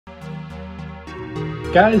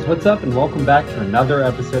Guys, what's up and welcome back to another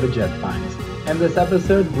episode of Jet Finds. In this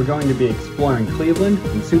episode, we're going to be exploring Cleveland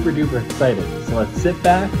and super duper excited. So let's sit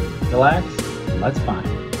back, relax, and let's find.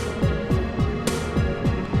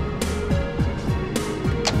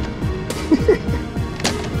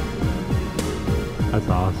 That's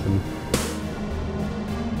awesome.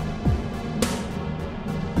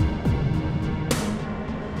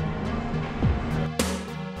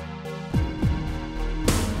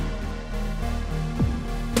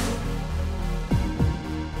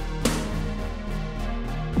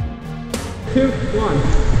 Two, one.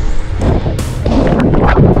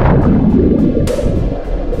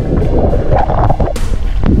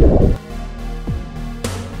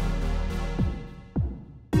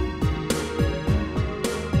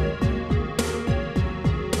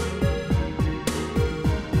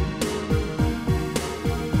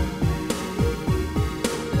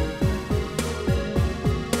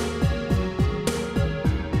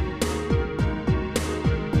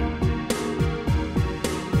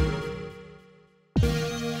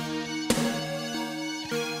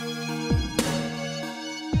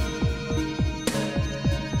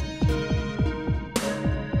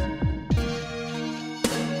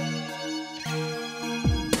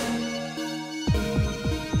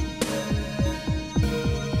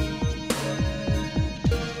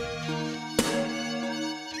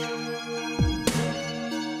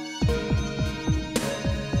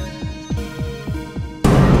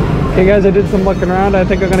 Okay guys, I did some looking around. I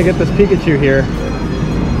think I'm gonna get this Pikachu here.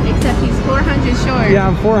 Except he's 400 short. Yeah,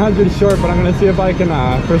 I'm 400 short, but I'm gonna see if I can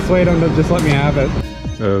persuade him to just let me have it.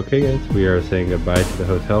 Okay guys, we are saying goodbye to the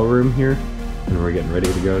hotel room here, and we're getting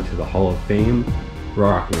ready to go to the Hall of Fame,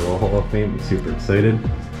 Rock and Roll Hall of Fame. I'm super excited.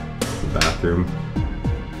 It's the bathroom.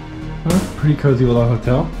 Pretty cozy little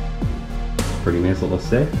hotel. Pretty nice little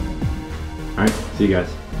stay. Alright, see you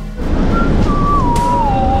guys.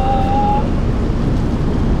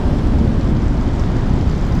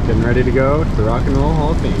 Getting ready to go to the Rock and Roll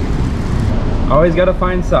Hall of Fame. Always gotta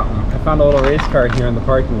find something. I found a little race car here in the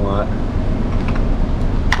parking lot.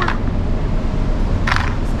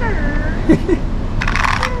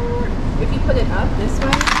 If you put it up this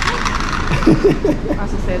way,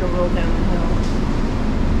 also say it'll roll down the hill.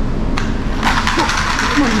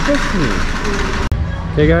 Come on, you pushed me.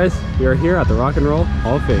 Okay guys, we are here at the Rock and Roll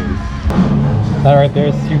Hall of Fame. That right there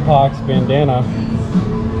is Tupac's bandana.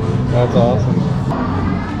 That's awesome.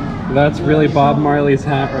 That's really Bob Marley's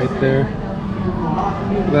hat right there.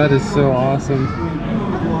 That is so awesome.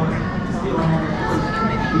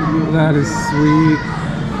 That is sweet.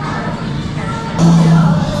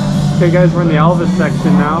 Okay guys, we're in the Elvis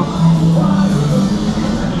section now.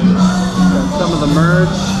 Got some of the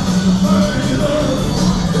merch.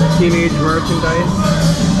 Teenage merchandise.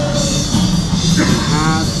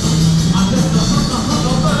 Hats.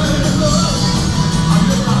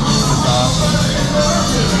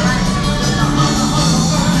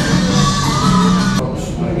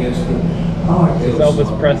 This is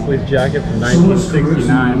Elvis Presley's jacket from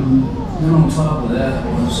 1969. And on top of that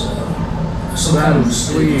was That is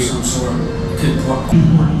sweet.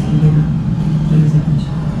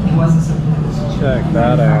 Check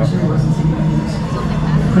that out.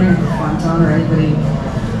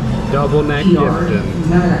 Double neck Gibson.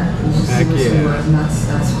 Heck yeah.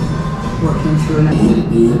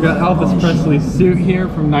 We've got Elvis Presley's suit here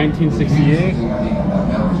from 1968.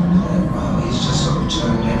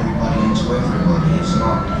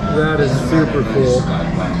 That is super cool.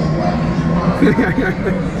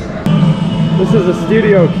 This is a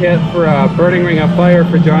studio kit for Burning Ring of Fire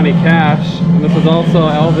for Johnny Cash. And this is also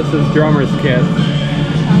Elvis's drummer's kit.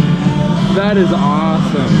 That is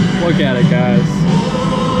awesome. Look at it, guys.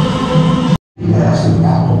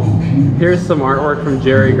 Here's some artwork from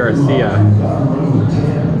Jerry Garcia.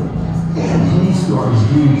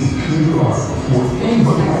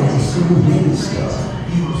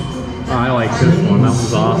 Oh, I like this one. That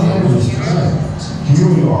was awesome.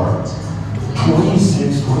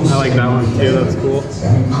 I like that one too. That's cool. Look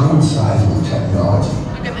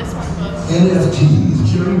at this one.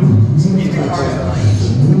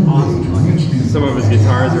 Awesome. Some of his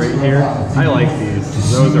guitars right here. I like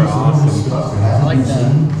these. Those are awesome. I like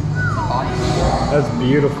that. That's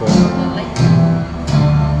beautiful.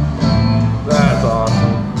 That's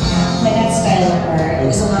awesome. My dad's style of art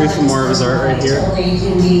is a lot Here's some more of his art right here. totally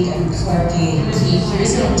unique and quirky.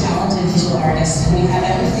 He's a talented visual artist, and we've had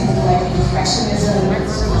everything from like impressionism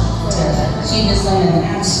to cubism and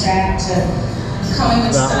abstract to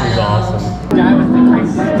comic book That one's style. awesome. Guy with the great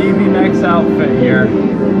Stevie Nicks outfit here.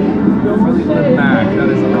 The back, that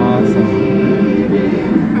is awesome.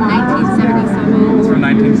 From 1977. It's from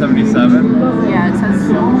 1977. Yeah, it says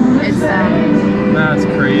That's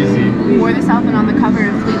crazy. Wore this outfit on the cover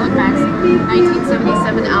of Fleetwood Mac's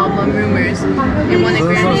 1977 album Rumors and won a So this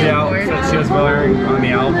was Grammy the Award outfit she was wearing on the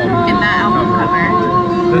album. in that album cover.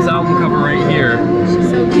 This album cover right here. She's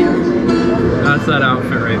so cute. That's that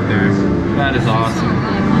outfit right there. That is awesome.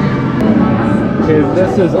 Okay,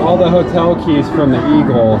 this is all the hotel keys from the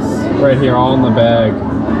Eagles right here, all in the bag.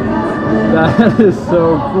 That is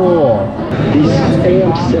so cool. We've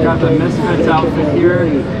got the Misfits outfit here.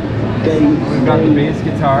 We've got the bass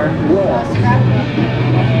guitar.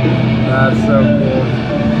 That's so cool.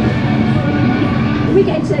 We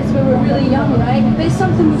get into this when we're really young, right? But it's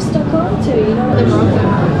something we've stuck on to, you know?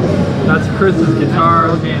 That's Chris's guitar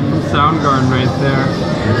from Soundgarden right there.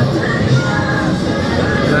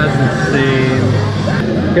 That's insane.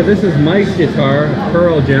 Okay, this is Mike's guitar,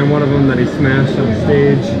 Pearl Jam, one of them that he smashed on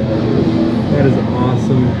stage. That is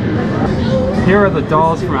awesome. Here are the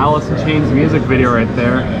dolls from Alice in Chains music video right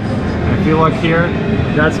there. And if you look here,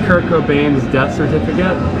 that's Kurt Cobain's death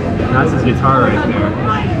certificate. That's his guitar right there.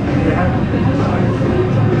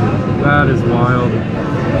 That is wild.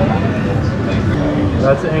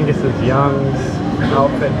 That's Angus Young's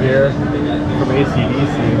outfit here from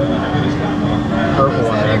AC/DC. Purple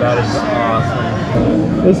one there, that is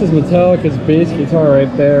awesome. This is Metallica's bass guitar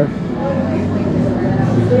right there.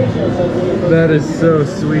 That is so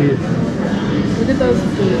sweet. Look at those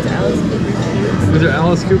boots, Alice Cooper's boots. Those are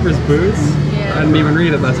Alice Cooper's boots? Yeah. I didn't even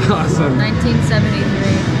read it, that's awesome. 1973.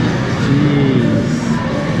 Jeez.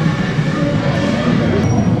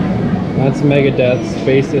 That's Megadeth's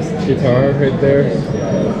bassist guitar right there.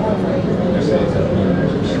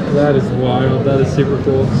 That is wild, that is super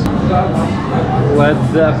cool. Led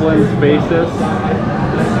Zeppelin's bassist,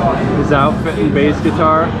 his outfit and bass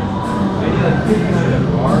guitar.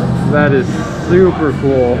 That is super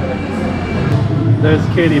cool. There's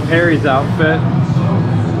Katy Perry's outfit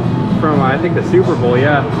from, I think, the Super Bowl,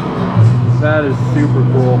 yeah. That is super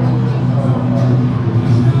cool.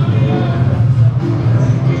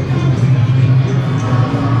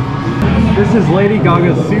 This is Lady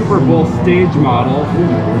Gaga's Super Bowl stage model.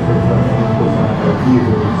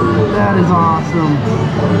 That is awesome.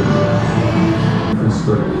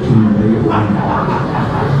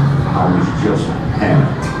 I was just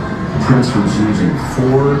panicked. Prince was using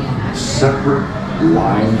 4 separate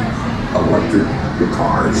line electric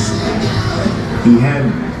guitars. He had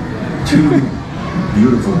 2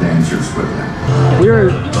 beautiful dancers with him. We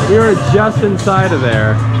were just inside of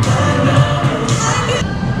there.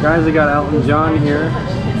 Guys, we got Elton John here.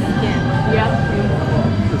 Yep.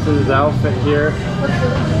 This is his outfit here.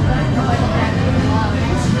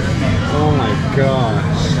 Oh my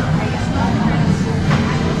gosh.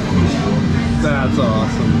 That's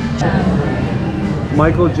awesome.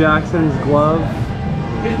 Michael Jackson's glove.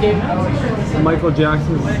 Michael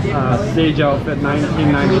Jackson's stage outfit,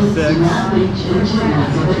 1996.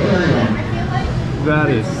 That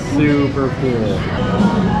is super cool.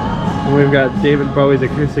 And we've got David Bowie's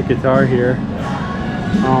acoustic guitar here.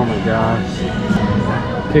 Oh my gosh.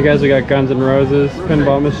 Okay guys, we got Guns N' Roses,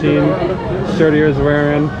 pinball machine, shirt he was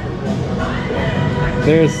wearing.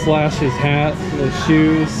 There's Slash's hat, his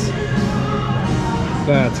shoes.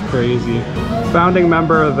 That's crazy. Founding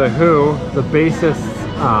member of The Who, the bassist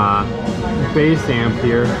bass amp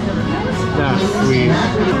here. That's sweet.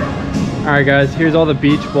 Alright guys, here's all the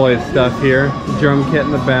Beach Boys stuff here. Drum kit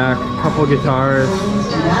in the back, couple guitars,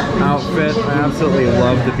 outfit. I absolutely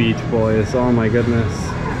love the Beach Boys. Oh my goodness.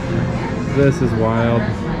 This is wild.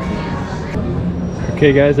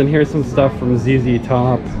 Okay guys, and here's some stuff from ZZ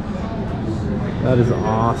Top. That is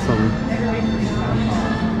awesome.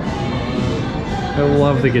 I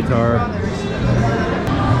love the guitar.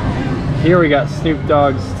 Here we got Snoop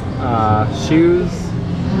Dogg's shoes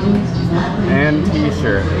and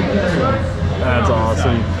t-shirt. That's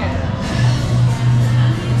awesome.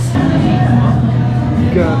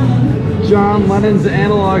 Got John Lennon's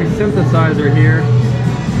analog synthesizer here.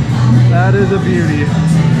 That is a beauty.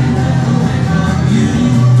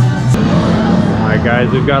 Alright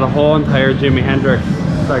guys, we've got a whole entire Jimi Hendrix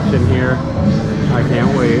section here. I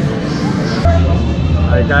can't wait.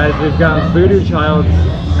 Alright guys, we've got Voodoo Child's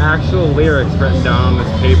actual lyrics written down on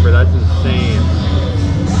this paper. That's insane.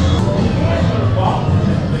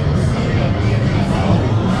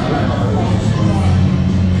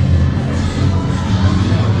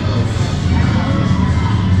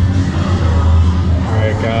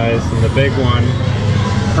 Alright guys, and the big one,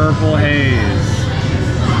 Purple Haze.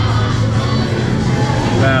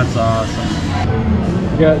 That's awesome.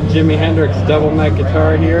 We got Jimi Hendrix double neck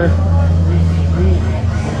guitar here.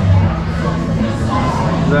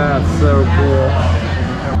 That's so cool.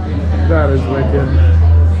 That is wicked.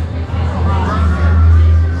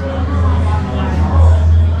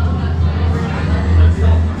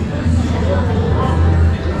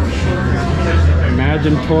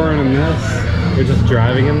 touring in this. You're just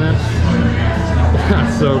driving in this.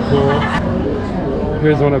 That's so cool.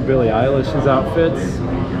 Here's one of Billie Eilish's outfits.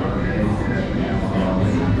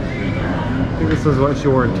 I think this is what she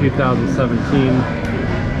wore in 2017.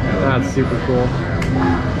 That's super cool.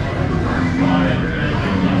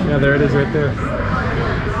 Yeah, there it is right there.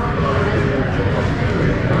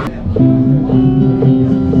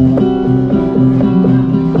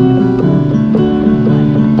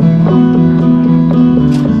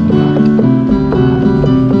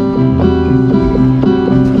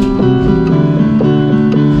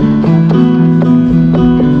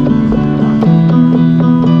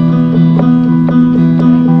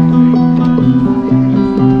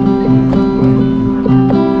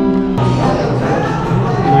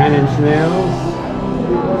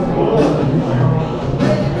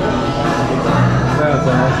 That's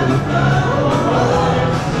awesome.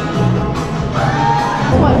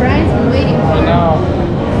 What Brian's been waiting for. I know.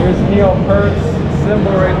 Here's Neil Peart's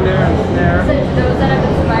symbol right there and snare. Those that have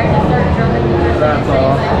inspired to start drumming. That's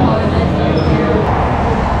awesome.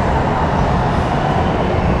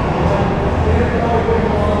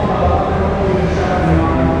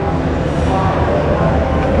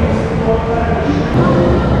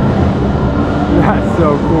 That's so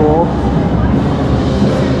cool.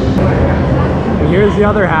 And here's the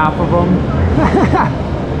other half of them.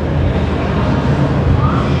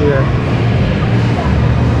 Here.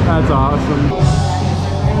 That's awesome.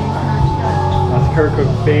 That's Kurt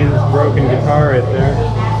Cobain's broken guitar right there.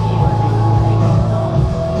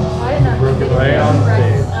 Broke it right on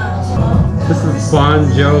stage. This is Bon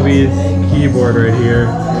Jovi's keyboard right here.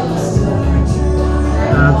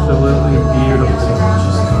 Absolutely beautiful.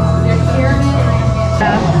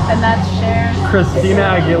 And that's Cher. Christina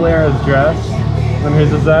Aguilera's dress. And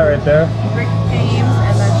whose is that right there? Rick James,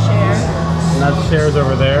 and that's Cher. And that's Cher's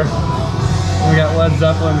over there. We got Led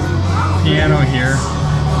Zeppelin's piano here.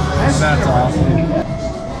 That's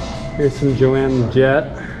awesome. Here's some Joanne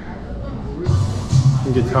Jett.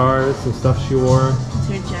 Some guitars, some stuff she wore. It's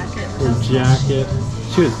her jacket. Her jacket.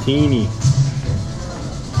 She was teeny.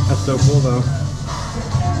 That's so cool though.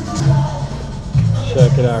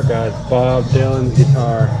 Check it out, guys. Bob Dylan's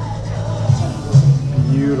guitar.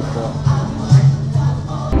 Beautiful.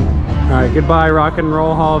 Alright, goodbye Rock and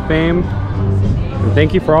Roll Hall of Fame. And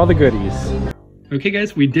thank you for all the goodies. Okay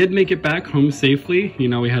guys, we did make it back home safely. You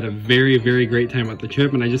know, we had a very, very great time at the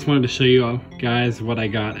trip, and I just wanted to show you guys what I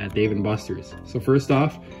got at Dave & Buster's. So first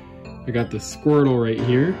off, I got the Squirtle right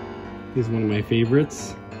here. He's one of my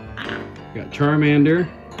favorites. I got Charmander.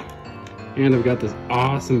 And I've got this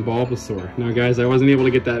awesome Bulbasaur. Now guys, I wasn't able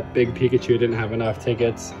to get that big Pikachu, I didn't have enough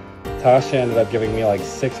tickets. Tasha ended up giving me like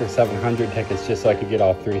 600 or 700 tickets just so I could get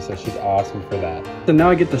all three, so she's awesome for that. So now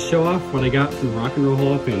I get to show off what I got from Rock and Roll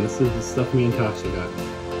Hall of Fame. This is the stuff me and Tasha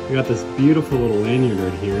got. We got this beautiful little lanyard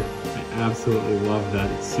right here. I absolutely love that,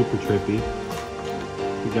 it's super trippy.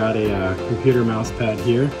 We got a computer mouse pad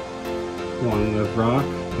here, along with Rock.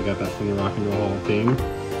 I got that from the Rock and Roll Hall of Fame.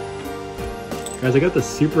 Guys, I got this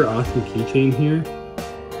super awesome keychain here.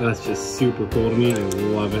 That's just super cool to me. I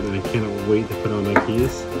love it and I cannot wait to put on my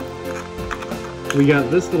keys. We got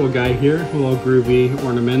this little guy here, a little groovy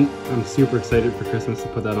ornament. I'm super excited for Christmas to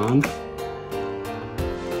put that on.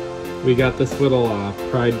 We got this little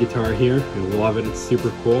Pride guitar here. I love it, it's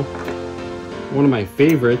super cool. One of my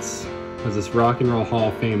favorites was this Rock and Roll Hall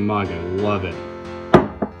of Fame mug. I love it.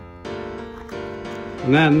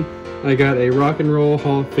 And then I got a Rock and Roll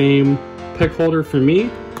Hall of Fame pick holder for me,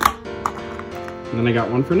 and then I got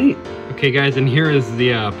one for Nate. Okay guys, and here is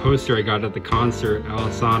the poster I got at the concert,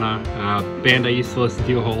 Alesana, band I used to listen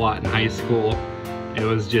to a whole lot in high school. It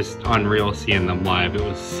was just unreal seeing them live. It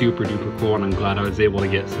was super duper cool, and I'm glad I was able to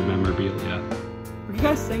get some memorabilia. Okay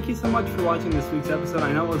guys, thank you so much for watching this week's episode.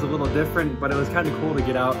 I know it was a little different, but it was kind of cool to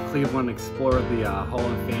get out Cleveland, explore the Hall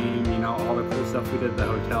of Fame, you know, all the cool stuff we did at the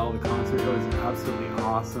hotel. The concert was absolutely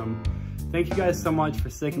awesome. Thank you guys so much for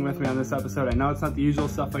sticking with me on this episode. I know it's not the usual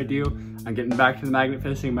stuff I do. I'm getting back to the magnet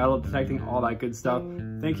fishing, metal detecting, all that good stuff.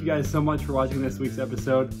 Thank you guys so much for watching this week's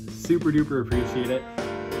episode. Super duper appreciate it.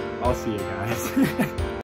 I'll see you guys.